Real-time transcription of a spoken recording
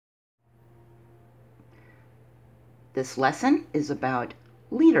This lesson is about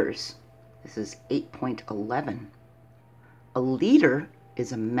liters. This is 8.11. A liter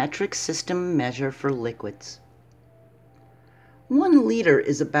is a metric system measure for liquids. 1 liter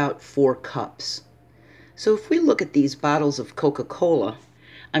is about 4 cups. So if we look at these bottles of Coca-Cola,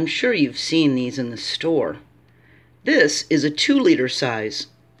 I'm sure you've seen these in the store. This is a 2-liter size.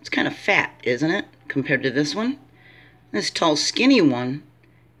 It's kind of fat, isn't it, compared to this one? This tall, skinny one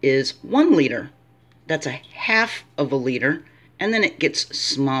is 1 liter. That's a half of a liter, and then it gets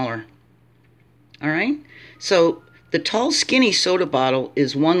smaller. All right? So the tall, skinny soda bottle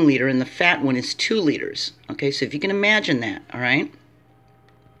is 1 liter, and the fat one is 2 liters. Okay, so if you can imagine that, all right?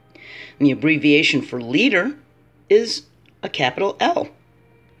 And the abbreviation for liter is a capital L.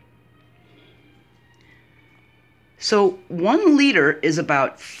 So 1 liter is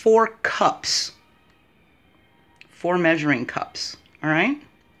about 4 cups, 4 measuring cups, all right?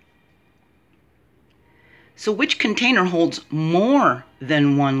 So which container holds more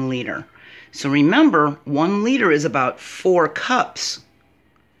than 1 liter? So remember, 1 liter is about 4 cups.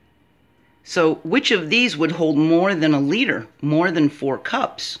 So which of these would hold more than a liter, more than 4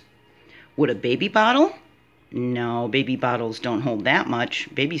 cups? Would a baby bottle? No, baby bottles don't hold that much.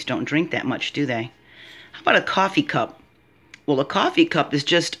 Babies don't drink that much, do they? How about a coffee cup? Well, a coffee cup is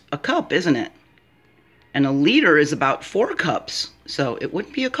just a cup, isn't it? And a liter is about 4 cups, so it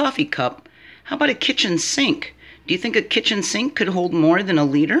wouldn't be a coffee cup. How about a kitchen sink? Do you think a kitchen sink could hold more than a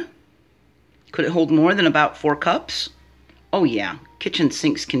liter? Could it hold more than about 4 cups? Oh yeah, kitchen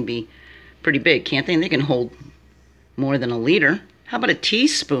sinks can be pretty big, can't they? And they can hold more than a liter. How about a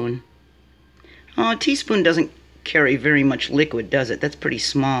teaspoon? Oh, a teaspoon doesn't carry very much liquid, does it? That's pretty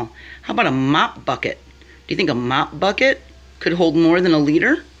small. How about a mop bucket? Do you think a mop bucket could hold more than a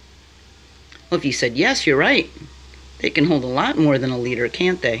liter? Well, if you said yes, you're right. They can hold a lot more than a liter,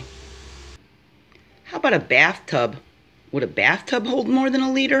 can't they? How about a bathtub? Would a bathtub hold more than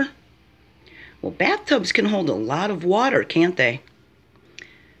a liter? Well, bathtubs can hold a lot of water, can't they?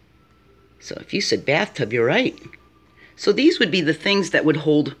 So if you said bathtub, you're right. So these would be the things that would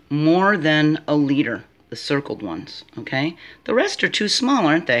hold more than a liter, the circled ones, okay? The rest are too small,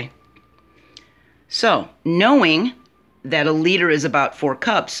 aren't they? So, knowing that a liter is about 4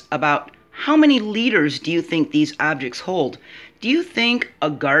 cups, about how many liters do you think these objects hold? Do you think a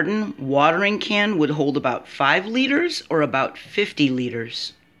garden watering can would hold about 5 liters or about 50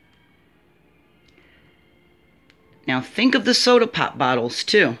 liters? Now think of the soda pop bottles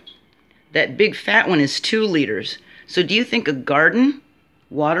too. That big fat one is 2 liters. So do you think a garden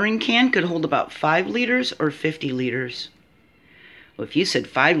watering can could hold about 5 liters or 50 liters? Well, if you said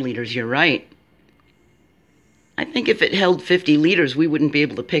 5 liters, you're right. I think if it held 50 liters, we wouldn't be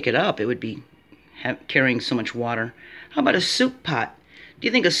able to pick it up. It would be carrying so much water. How about a soup pot? Do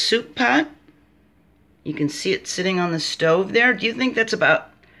you think a soup pot, you can see it sitting on the stove there, do you think that's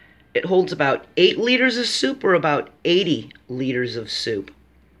it holds about 8 liters of soup or about 80 liters of soup?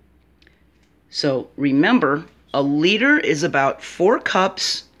 So remember, a liter is about 4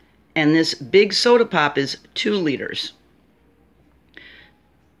 cups, and this big soda pop is 2 liters.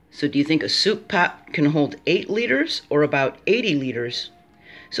 So do you think a soup pot can hold 8 liters or about 80 liters?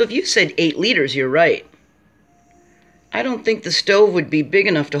 So if you said 8 liters, you're right. I don't think the stove would be big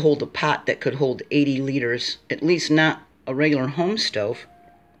enough to hold a pot that could hold 80 liters, at least not a regular home stove.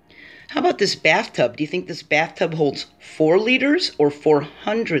 How about this bathtub? Do you think this bathtub holds 4 liters or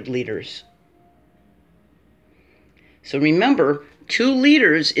 400 liters? So remember, 2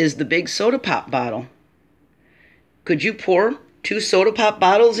 liters is the big soda pop bottle. Could you pour 2 soda pop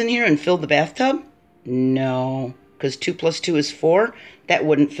bottles in here and fill the bathtub? No, because 2 plus 2 is 4. That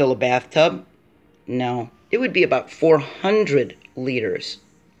wouldn't fill a bathtub. No, it would be about 400 liters.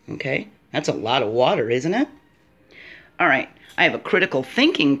 Okay, that's a lot of water, isn't it? All right, I have a critical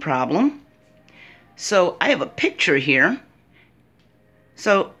thinking problem. So I have a picture here.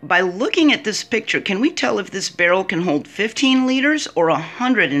 So by looking at this picture, can we tell if this barrel can hold 15 liters or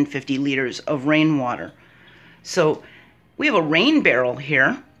 150 liters of rainwater? So we have a rain barrel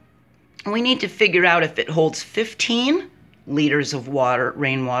here, and we need to figure out if it holds 15 liters of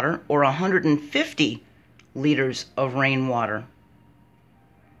rainwater, or 150 liters of rainwater.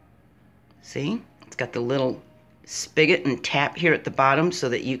 See, it's got the little spigot and tap here at the bottom so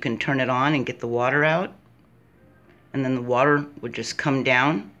that you can turn it on and get the water out. And then the water would just come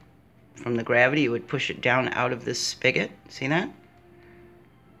down from the gravity. It would push it down out of this spigot. See that?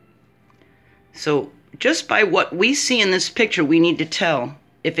 So just by what we see in this picture, we need to tell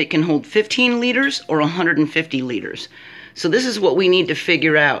if it can hold 15 liters or 150 liters. So this is what we need to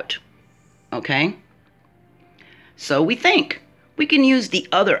figure out, okay? So we think we can use the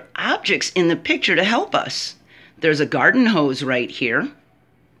other objects in the picture to help us. There's a garden hose right here.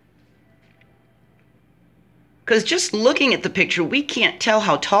 Because just looking at the picture, we can't tell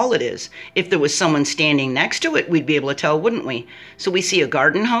how tall it is. If there was someone standing next to it, we'd be able to tell, wouldn't we? So we see a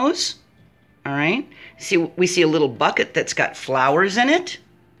garden hose, all right? We see a little bucket that's got flowers in it.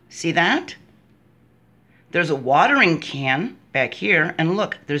 See that? There's a watering can back here, and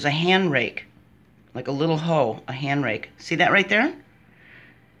look, there's a hand rake, like a little hoe, a hand rake. See that right there?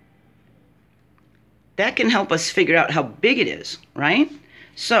 That can help us figure out how big it is, right?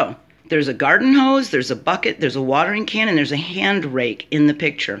 So there's a garden hose, there's a bucket, there's a watering can, and there's a hand rake in the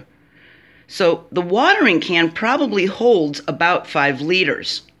picture. So the watering can probably holds about 5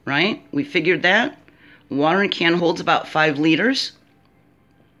 liters, right? We figured that. Watering can holds about 5 liters.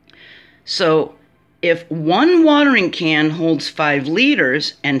 So if one watering can holds 5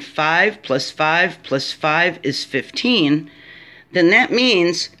 liters and 5 plus 5 plus 5 is 15, then that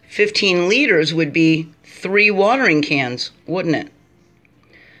means 15 liters would be 3 watering cans, wouldn't it?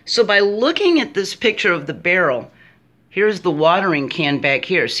 So by looking at this picture of the barrel, here's the watering can back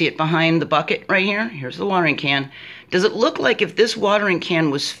here. See it behind the bucket right here? Here's the watering can. Does it look like if this watering can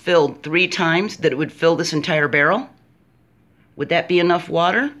was filled 3 times that it would fill this entire barrel? Would that be enough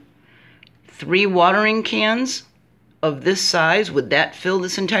water? 3 watering cans of this size, would that fill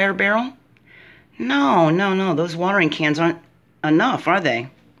this entire barrel? No. Those watering cans aren't enough, are they?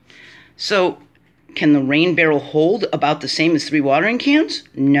 So can the rain barrel hold about the same as 3 watering cans?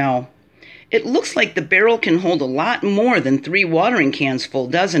 No. It looks like the barrel can hold a lot more than 3 watering cans full,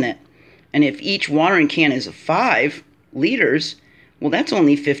 doesn't it? And if each watering can is 5 liters, well, that's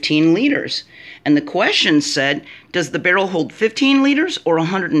only 15 liters. And the question said, does the barrel hold 15 liters or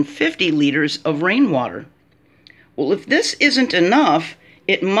 150 liters of rainwater? Well, if this isn't enough,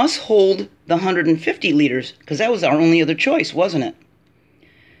 it must hold the 150 liters, because that was our only other choice, wasn't it?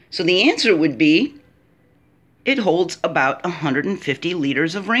 So the answer would be, it holds about 150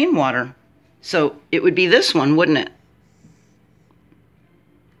 liters of rainwater. So it would be this one, wouldn't it?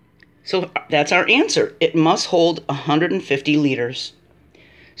 So that's our answer. It must hold 150 liters.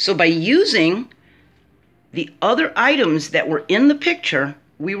 So by using the other items that were in the picture,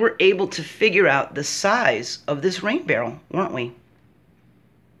 we were able to figure out the size of this rain barrel, weren't we?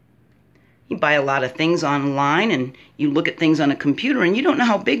 You buy a lot of things online and you look at things on a computer and you don't know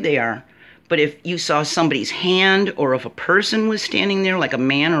how big they are. But if you saw somebody's hand or if a person was standing there like a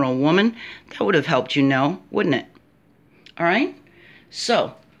man or a woman, that would have helped you know, wouldn't it? All right?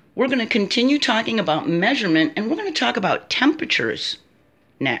 So we're going to continue talking about measurement and we're going to talk about temperatures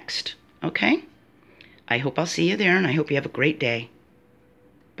next. Okay? I hope I'll see you there and I hope you have a great day.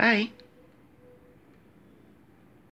 Bye.